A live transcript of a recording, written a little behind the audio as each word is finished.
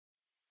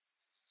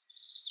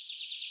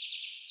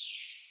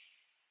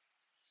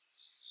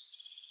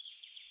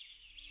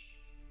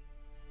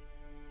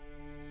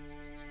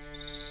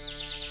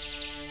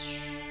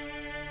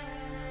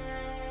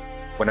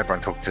whenever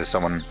I'm talking to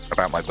someone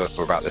about my book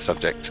or about this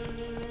subject,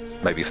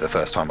 maybe for the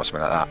first time or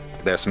something like that,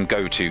 there are some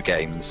go-to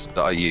games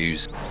that I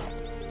use.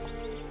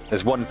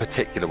 There's one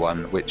particular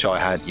one which I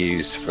had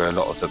used for a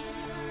lot of the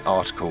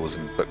articles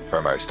and book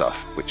promo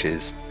stuff, which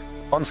is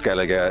on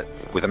Skellige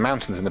with the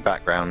mountains in the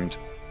background,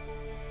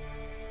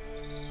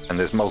 and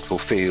there's multiple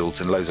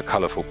fields and loads of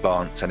colourful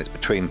plants, and it's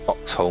between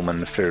Boxholm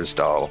and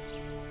Fyresdal,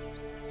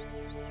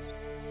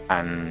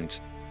 and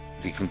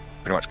you can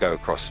pretty much go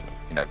across,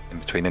 in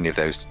between any of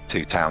those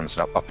two towns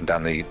and up and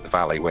down the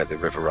valley where the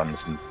river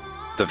runs, and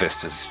the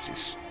vistas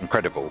is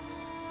incredible.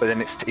 But then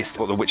it's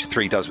what The Witcher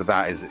 3 does with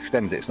that is it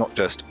extends it. It's not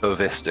just a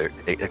vista,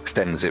 it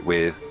extends it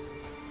with,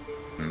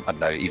 I don't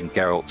know, even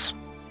Geralt's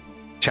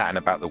chatting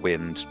about the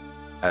wind,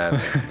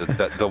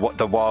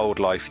 the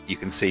wildlife you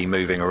can see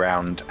moving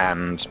around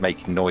and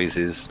making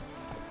noises.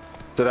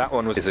 So that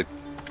one is a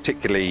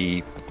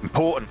particularly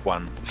important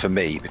one for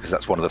me, because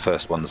that's one of the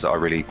first ones that I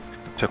really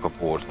took on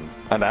board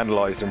and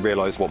analysed and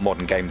realised what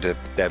modern game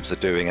devs are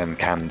doing and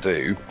can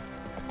do.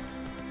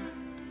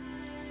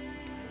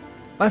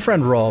 My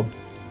friend Rob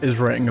is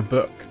writing a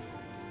book,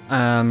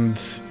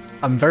 and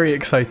I'm very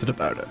excited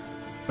about it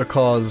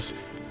because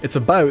it's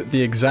about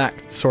the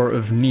exact sort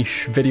of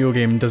niche video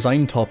game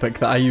design topic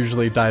that I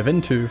usually dive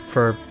into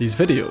for these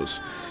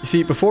videos. You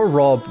see, before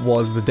Rob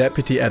was the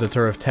deputy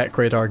editor of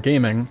TechRadar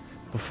Gaming,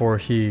 before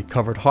he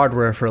covered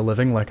hardware for a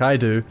living like I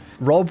do,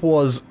 Rob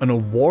was an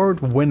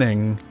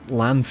award-winning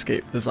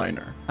landscape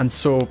designer. And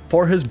so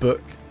for his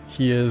book,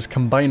 he is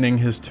combining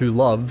his two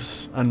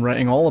loves and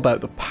writing all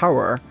about the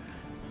power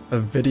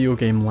of video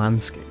game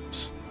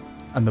landscapes.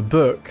 And the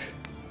book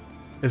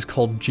is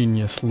called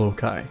Genius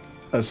Loci.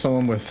 As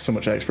someone with so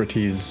much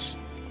expertise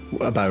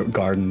about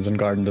gardens and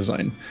garden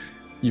design,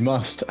 you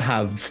must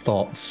have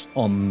thoughts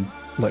on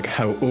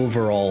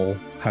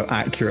how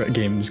accurate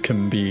games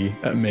can be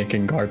at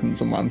making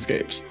gardens and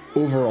landscapes.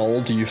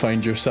 Overall, do you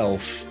find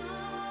yourself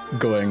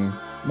going,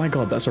 my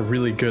god, that's a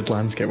really good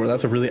landscape, or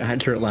that's a really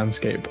accurate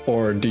landscape,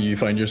 or do you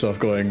find yourself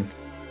going,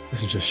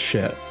 this is just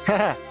shit?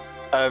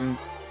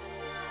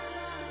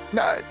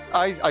 No,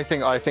 I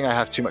think I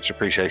have too much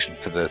appreciation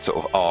for the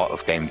sort of art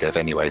of game dev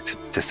anyway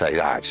to say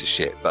that it's just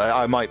shit. But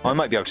I might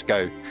be able to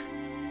go,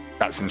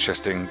 that's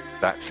interesting.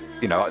 That's,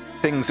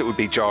 things that would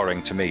be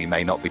jarring to me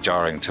may not be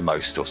jarring to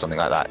most, or something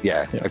like that.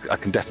 Yeah. I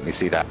can definitely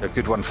see that. A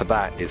good one for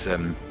that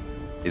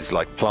is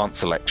like plant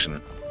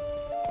selection,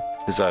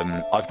 because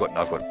I've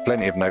got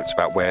plenty of notes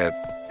about where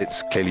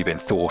it's clearly been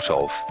thought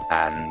of,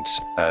 and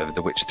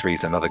The Witcher 3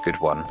 is another good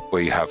one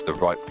where you have the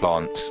right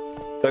plants.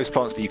 Those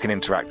plants that you can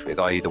interact with,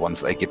 i.e. the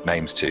ones that they give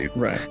names to,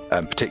 right.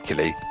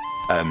 Particularly,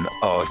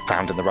 are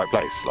found in the right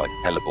place, like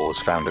hellebores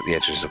found at the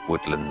edges of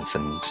woodlands,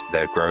 and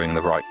they're growing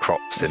the right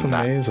crops. That's in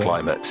amazing. That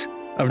climate.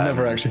 I've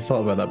never actually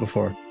thought about that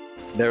before.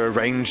 They're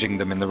arranging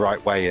them in the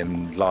right way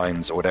in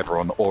lines or whatever,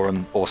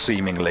 or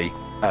seemingly,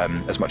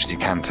 as much as you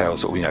can tell,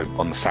 sort of,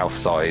 on the south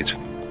side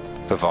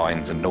for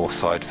vines and north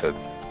side for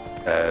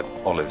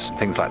olives and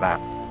things like that.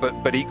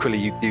 But equally,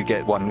 you do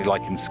get one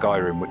like in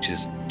Skyrim, which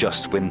is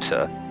just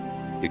winter.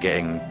 You're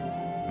getting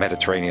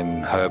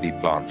Mediterranean herby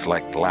plants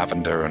like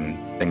lavender and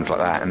things like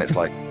that, and it's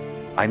like,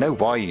 I know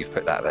why you've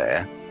put that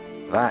there.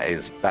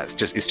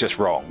 It's just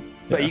wrong.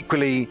 Yeah. But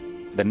equally,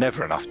 they're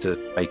never enough to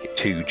make it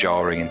too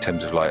jarring in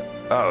terms of like,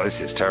 oh, this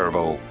is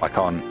terrible. I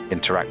can't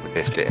interact with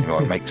this bit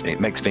anymore. It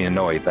makes me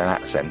annoyed in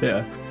that sense.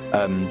 Yeah.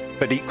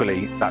 But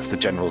equally, that's the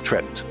general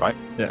trend, right?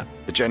 Yeah.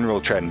 The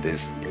general trend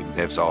is game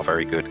devs are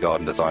very good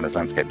garden designers,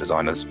 landscape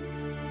designers,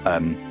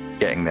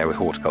 getting there with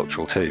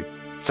horticultural too.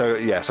 So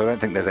yeah, so I don't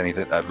think there's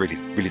anything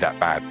really that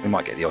bad. We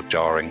might get the odd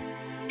jarring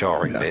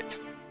bit.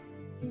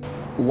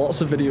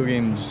 Lots of video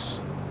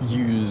games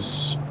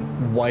use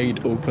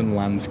wide open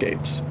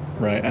landscapes,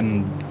 right?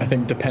 And I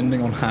think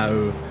depending on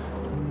how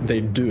they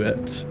do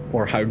it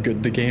or how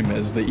good the game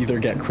is, they either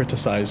get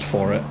criticized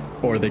for it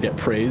or they get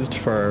praised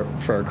for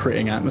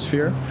creating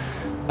atmosphere.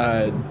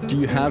 Do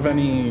you have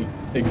any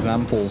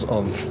examples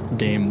of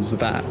games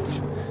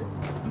that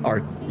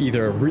are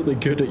either really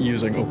good at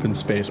using open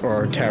space or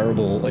are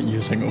terrible at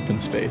using open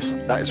space?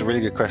 That is a really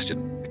good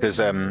question, because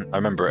I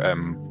remember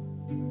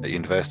at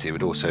university it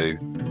would also,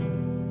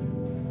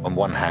 on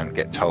one hand,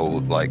 get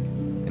told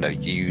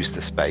use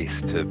the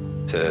space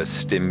to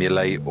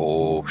stimulate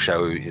or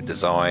show your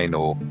design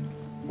or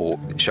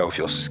show off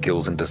your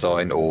skills in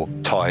design, or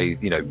tie,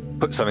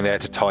 put something there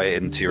to tie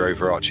it into your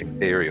overarching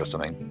theory or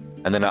something.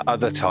 And then at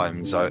other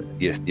times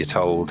you're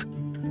told,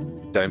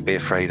 don't be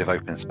afraid of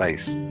open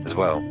space as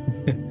well.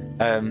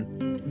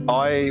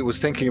 I was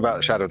thinking about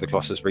the Shadow of the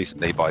Colossus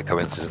recently by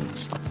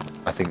coincidence.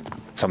 I think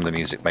some of the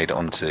music made it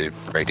onto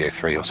Radio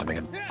 3 or something,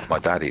 and my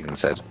dad even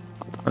said,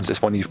 what's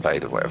this one you've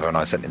played or whatever, and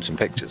I sent him some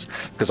pictures.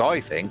 Because I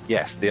think,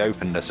 yes, the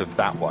openness of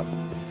that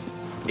one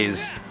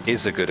is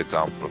a good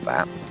example of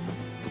that,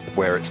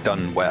 where it's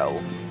done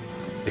well,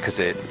 because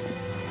it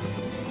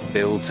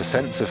builds a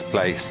sense of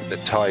place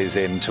that ties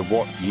into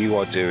what you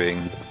are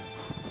doing,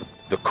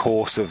 the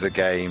course of the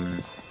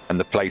game, and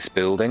the place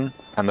building,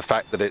 and the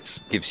fact that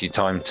it gives you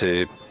time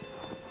to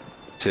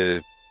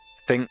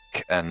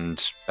think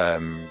and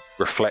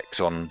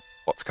reflect on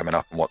what's coming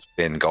up and what's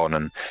been gone,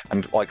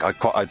 and like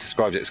I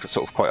described it as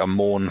sort of quite a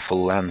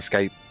mournful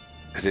landscape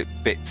because it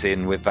fits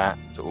in with that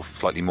sort of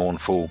slightly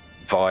mournful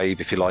vibe,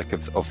 if you like,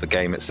 of the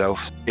game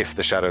itself. If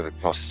the Shadow of the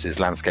Colossus'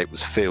 landscape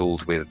was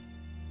filled with,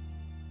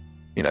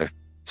 you know,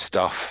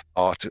 stuff,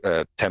 art,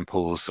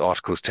 temples,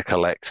 articles to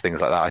collect,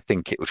 things like that, I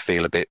think it would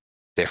feel a bit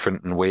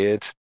different and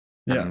weird,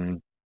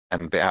 and a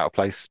bit out of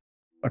place.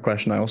 A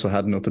question I also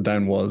had noted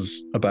down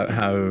was about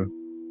how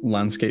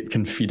landscape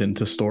can feed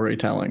into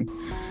storytelling.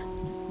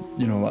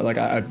 You know, like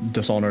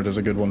Dishonored is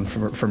a good one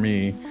for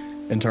me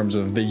in terms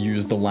of they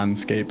use the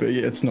landscape.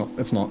 It's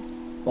not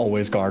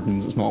always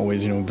gardens, it's not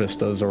always, you know,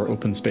 vistas or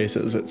open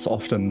spaces. It's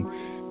often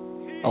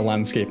a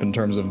landscape in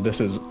terms of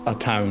this is a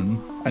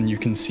town and you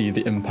can see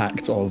the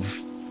impacts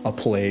of a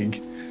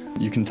plague.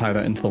 You can tie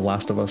that into The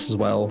Last of Us as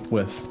well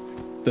with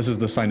this is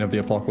the sign of the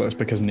apocalypse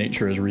because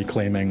nature is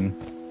reclaiming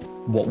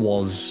what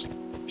was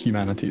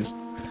humanity's.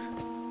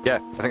 Yeah,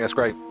 I think that's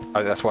great.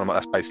 That's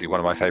basically one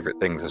of my favorite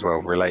things as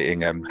well,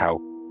 relating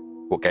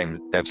what game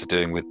devs are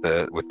doing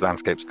with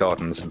landscapes,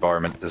 gardens,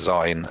 environment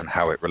design, and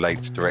how it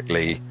relates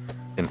directly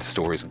into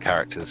stories and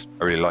characters.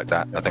 I really like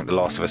that. I think The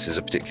Last of Us is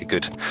a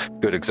particularly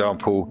good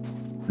example,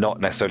 not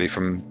necessarily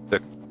from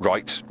the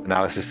right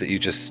analysis that you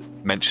just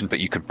mentioned, but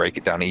you could break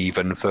it down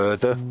even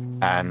further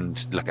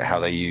and look at how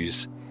they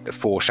use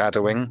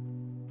foreshadowing.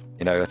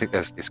 You know, I think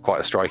it's quite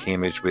a striking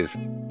image with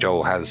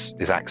Joel has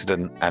his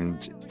accident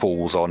and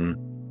falls on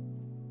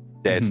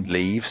dead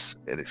leaves.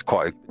 It's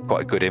quite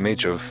a good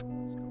image of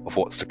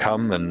what's to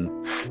come, and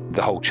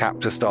the whole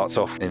chapter starts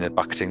off in a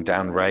bucketing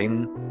down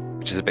rain,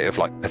 which is a bit of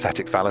like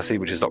pathetic fallacy,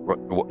 which is not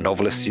what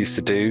novelists used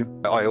to do.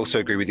 I also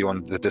agree with you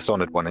on the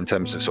Dishonored one in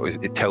terms of sort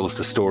of it tells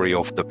the story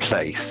of the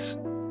place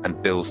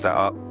and builds that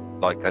up.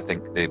 Like I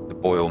think the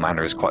Boyle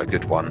Manor is quite a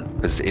good one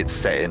because it's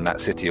set in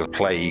that city of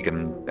plague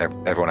and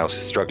everyone else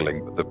is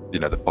struggling, but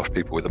the posh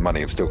people with the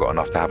money have still got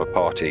enough to have a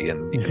party,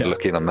 and you can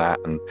look in on that,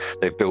 and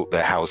they've built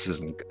their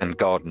houses and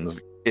gardens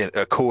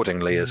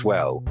accordingly as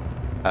well.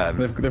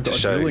 They've got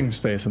a grilling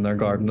space in their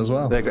garden as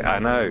well. I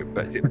know,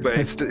 but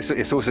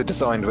it's also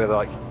designed where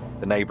like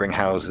the neighbouring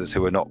houses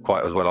who are not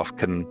quite as well off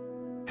can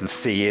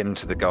see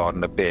into the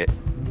garden a bit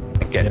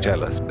and get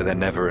jealous, but they're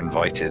never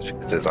invited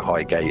because there's a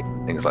high gate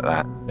and things like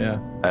that.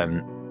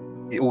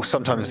 It will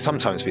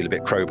sometimes feel a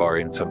bit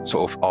crowbar-y, sort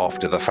of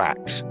after the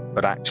fact,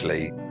 but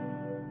actually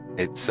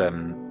it's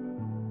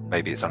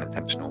maybe it's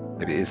unintentional,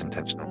 maybe it is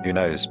intentional, who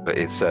knows, but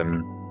it's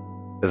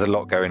there's a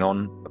lot going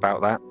on about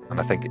that, and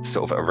I think it's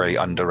sort of a very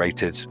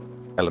underrated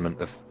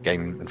element of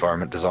game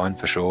environment design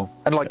for sure.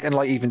 And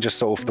like even just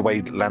sort of the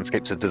way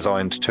landscapes are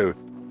designed to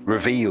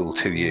reveal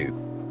to you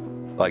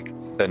like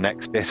the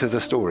next bit of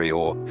the story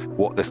or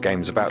what this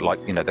game's about, like,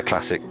 you know, the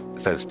classic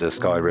Bethesda,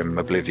 Skyrim,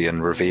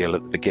 Oblivion reveal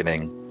at the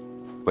beginning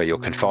where you're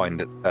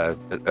confined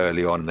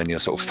early on and then you're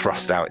sort of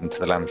thrust out into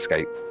the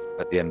landscape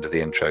at the end of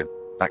the intro,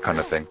 that kind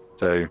of thing.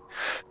 So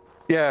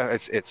yeah,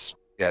 it's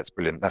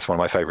brilliant. That's one of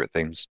my favorite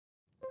themes.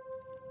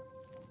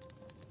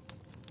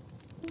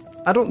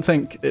 I don't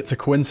think it's a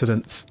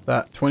coincidence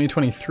that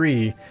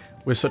 2023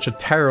 was such a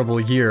terrible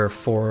year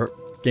for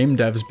game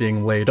devs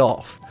being laid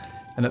off,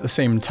 and at the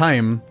same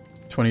time,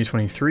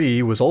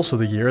 2023 was also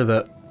the year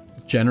that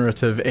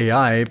generative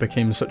AI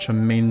became such a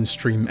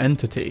mainstream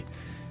entity.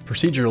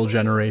 Procedural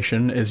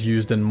generation is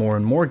used in more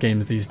and more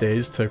games these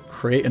days to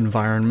create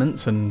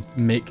environments and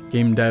make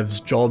game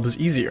devs' jobs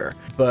easier.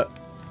 But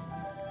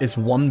is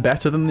one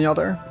better than the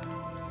other?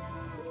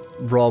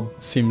 Rob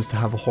seems to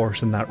have a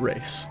horse in that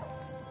race.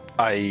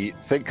 I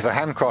think the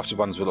handcrafted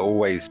ones will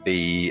always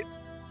be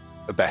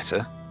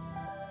better.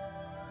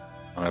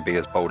 I'm going to be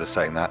as bold as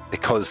saying that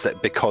because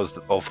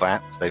of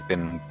that, they've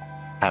been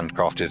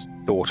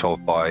handcrafted, thought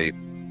of by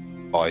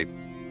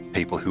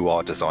people who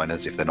are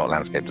designers, if they're not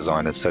landscape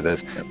designers. So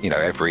there's, you know,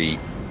 every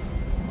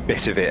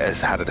bit of it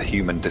has had a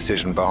human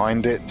decision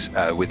behind it,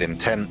 with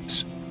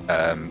intent,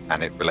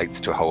 and it relates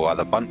to a whole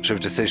other bunch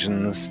of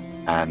decisions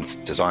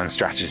and design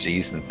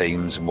strategies and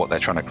themes and what they're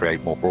trying to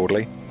create more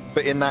broadly.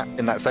 But in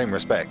that same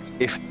respect,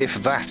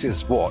 if that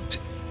is what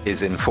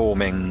is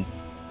informing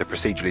the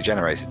procedurally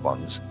generated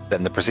ones,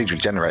 then the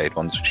procedurally generated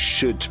ones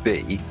should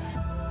be.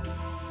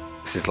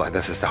 This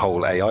is the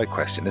whole AI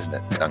question, isn't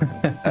it?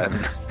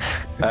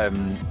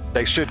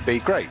 They should be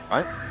great,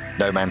 right?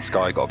 No Man's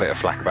Sky got a bit of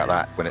flack about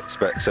that when it's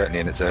certainly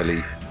in its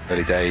early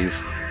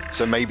days.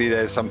 So maybe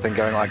there's something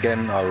going on.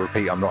 Again, I'll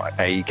repeat, I'm not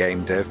a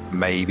game dev.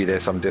 Maybe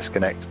there's some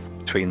disconnect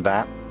between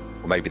that,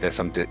 or maybe there's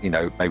some,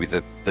 maybe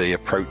the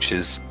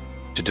approaches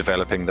to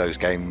developing those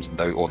games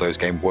or those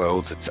game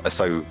worlds are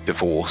so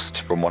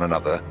divorced from one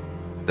another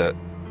that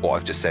what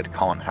I've just said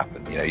can't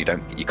happen. You know,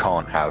 you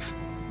can't have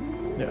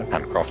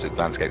handcrafted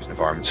landscapes and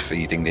environments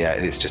feeding the air.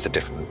 It's just a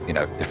different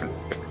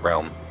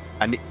realm.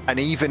 And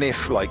even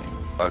if like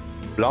a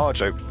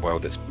large open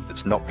world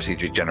that's not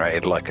procedurally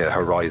generated, like a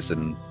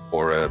Horizon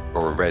or a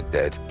Red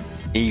Dead,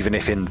 even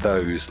if in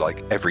those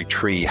like every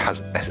tree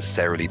hasn't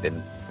necessarily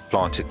been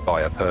planted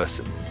by a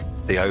person,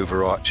 the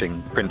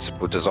overarching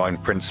design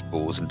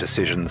principles and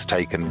decisions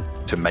taken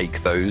to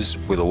make those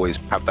will always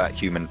have that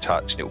human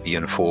touch, and it will be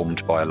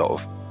informed by a lot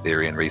of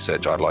theory and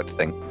research, I'd like to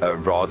think,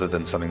 rather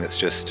than something that's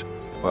just,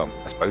 well,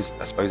 I suppose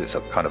it's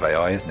a kind of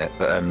AI, isn't it?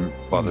 But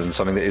rather than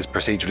something that is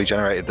procedurally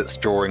generated that's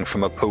drawing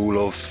from a pool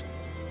of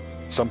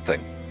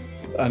something.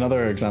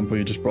 Another example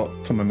you just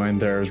brought to my mind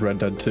there is Red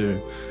Dead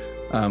 2,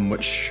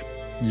 which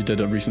you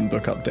did a recent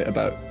book update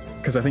about,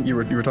 because I think you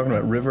were talking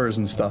about rivers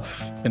and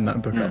stuff in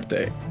that book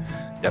update.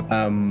 Yep.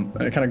 And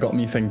it kind of got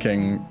me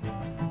thinking.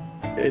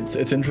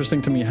 It's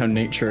interesting to me how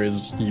nature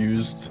is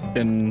used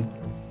in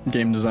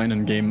game design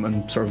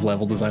and sort of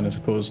level design, I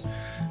suppose,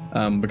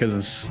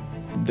 because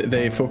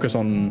they focus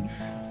on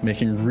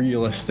making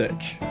realistic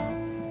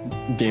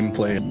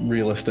gameplay.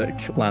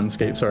 Realistic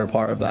landscapes are a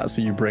part of that,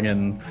 so you bring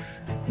in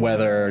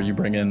weather, you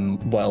bring in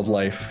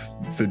wildlife,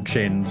 food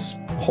chains,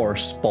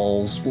 horse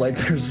balls, like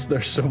there's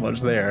so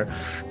much there,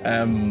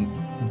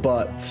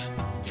 but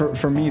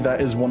for me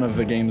that is one of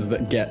the games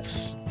that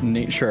gets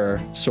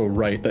nature so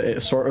right that it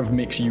sort of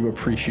makes you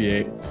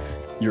appreciate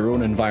your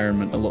own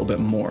environment a little bit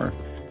more.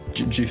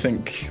 Do you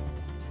think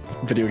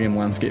video game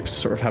landscapes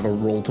sort of have a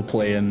role to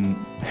play in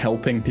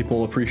helping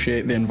people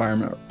appreciate the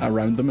environment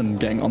around them and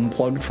getting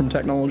unplugged from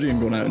technology and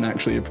going out and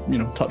actually,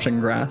 touching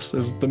grass,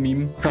 is the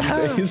meme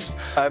nowadays?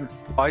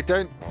 I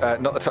don't,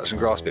 not the touch and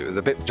grass bit, but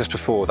the bit just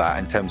before that,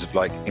 in terms of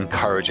like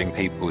encouraging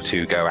people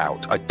to go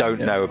out. I don't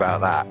know about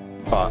that,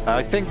 but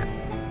I think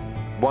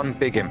one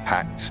big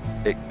impact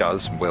it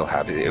does and will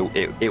have,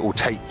 it will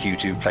take you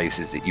to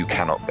places that you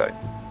cannot go.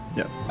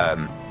 Yeah.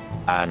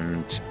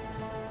 And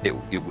it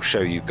will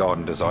show you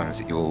garden designs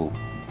that you'll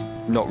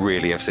not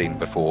really have seen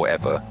before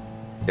ever.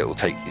 It will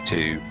take you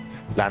to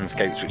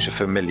landscapes which are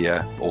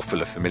familiar or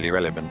full of familiar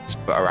elements,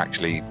 but are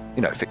actually,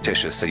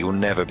 fictitious, so you'll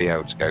never be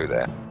able to go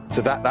there.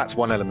 So that's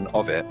one element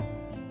of it.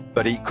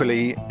 But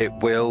equally, it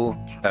will,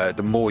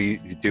 the more you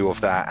do of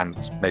that, and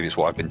maybe it's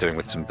what I've been doing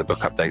with some of the book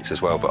updates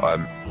as well, but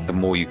the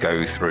more you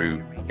go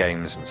through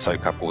games and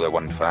soak up all their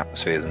wonderful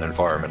atmospheres and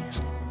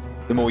environments,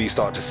 the more you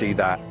start to see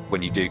that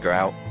when you do go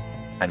out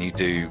and you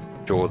do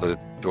draw the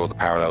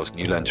parallels and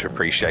you learn to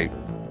appreciate,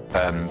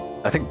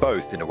 I think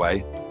both in a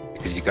way,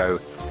 because you go,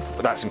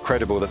 well, that's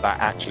incredible that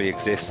actually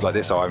exists like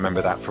this. I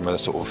remember that from a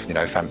sort of,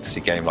 fantasy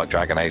game like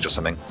Dragon Age or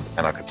something,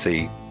 and I could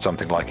see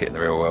something like it in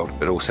the real world.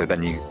 But also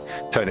then you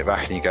turn it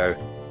back and you go,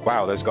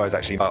 wow, those guys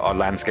actually are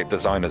landscape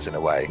designers in a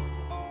way,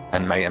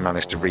 and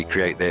managed to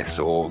recreate this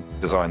or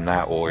design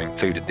that or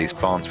included these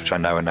plants, which I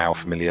know are now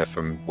familiar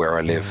from where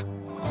I live.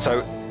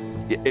 So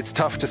it's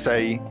tough to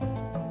say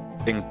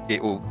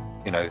it will,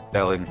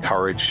 they'll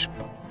encourage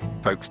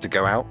folks to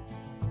go out,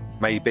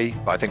 maybe,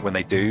 but I think when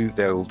they do,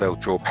 they'll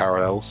draw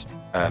parallels,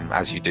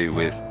 as you do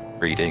with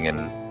reading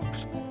and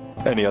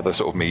any other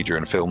sort of media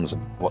and films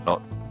and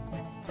whatnot.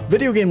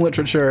 Video game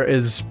literature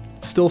is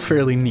still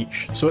fairly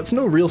niche, so it's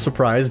no real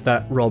surprise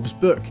that Rob's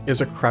book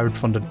is a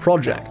crowdfunded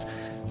project.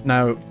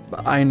 Now,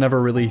 I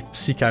never really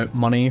seek out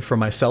money for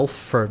myself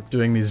for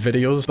doing these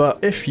videos,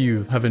 but if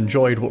you have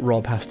enjoyed what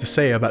Rob has to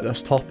say about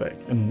this topic,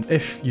 and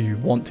if you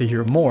want to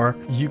hear more,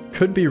 you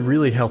could be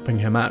really helping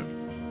him out.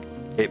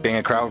 It being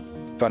a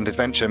crowdfunded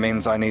venture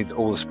means I need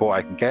all the support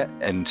I can get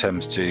in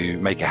terms to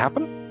make it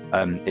happen.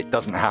 It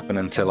doesn't happen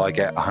until I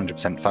get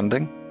 100%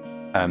 funding.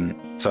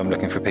 So I'm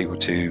looking for people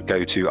to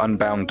go to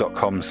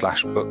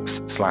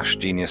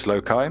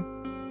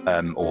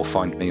unbound.com/books/geniusloci, or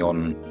find me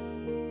on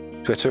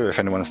Twitter, if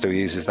anyone still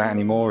uses that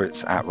anymore.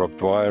 It's at Rob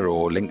Dwiar,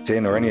 or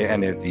LinkedIn, or any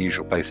of the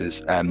usual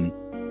places, and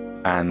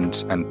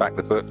back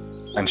the book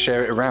and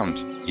share it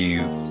around.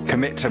 You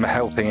commit to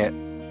helping it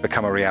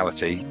become a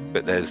reality,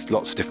 but there's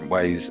lots of different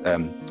ways.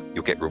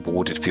 You'll get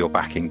rewarded for your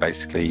backing,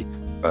 basically,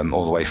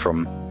 all the way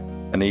from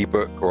an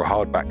ebook or a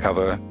hardback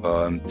cover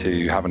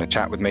to having a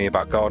chat with me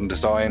about garden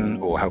design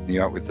or helping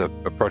you out with a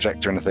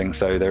project or anything.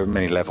 So there are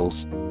many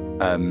levels.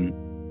 I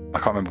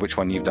can't remember which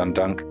one you've done,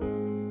 Dunk.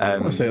 I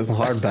want to say it's the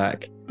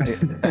hardback.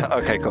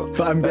 Okay, cool.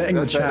 But I'm getting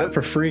the chat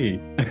for free.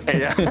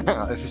 Yeah,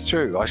 this is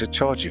true. I should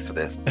charge you for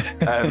this.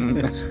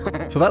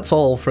 So that's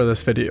all for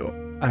this video.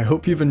 I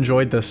hope you've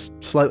enjoyed this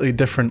slightly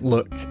different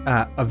look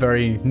at a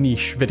very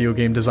niche video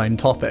game design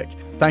topic.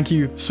 Thank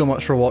you so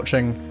much for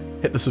watching.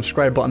 Hit the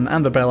subscribe button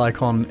and the bell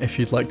icon if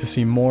you'd like to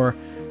see more,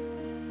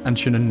 and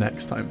tune in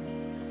next time.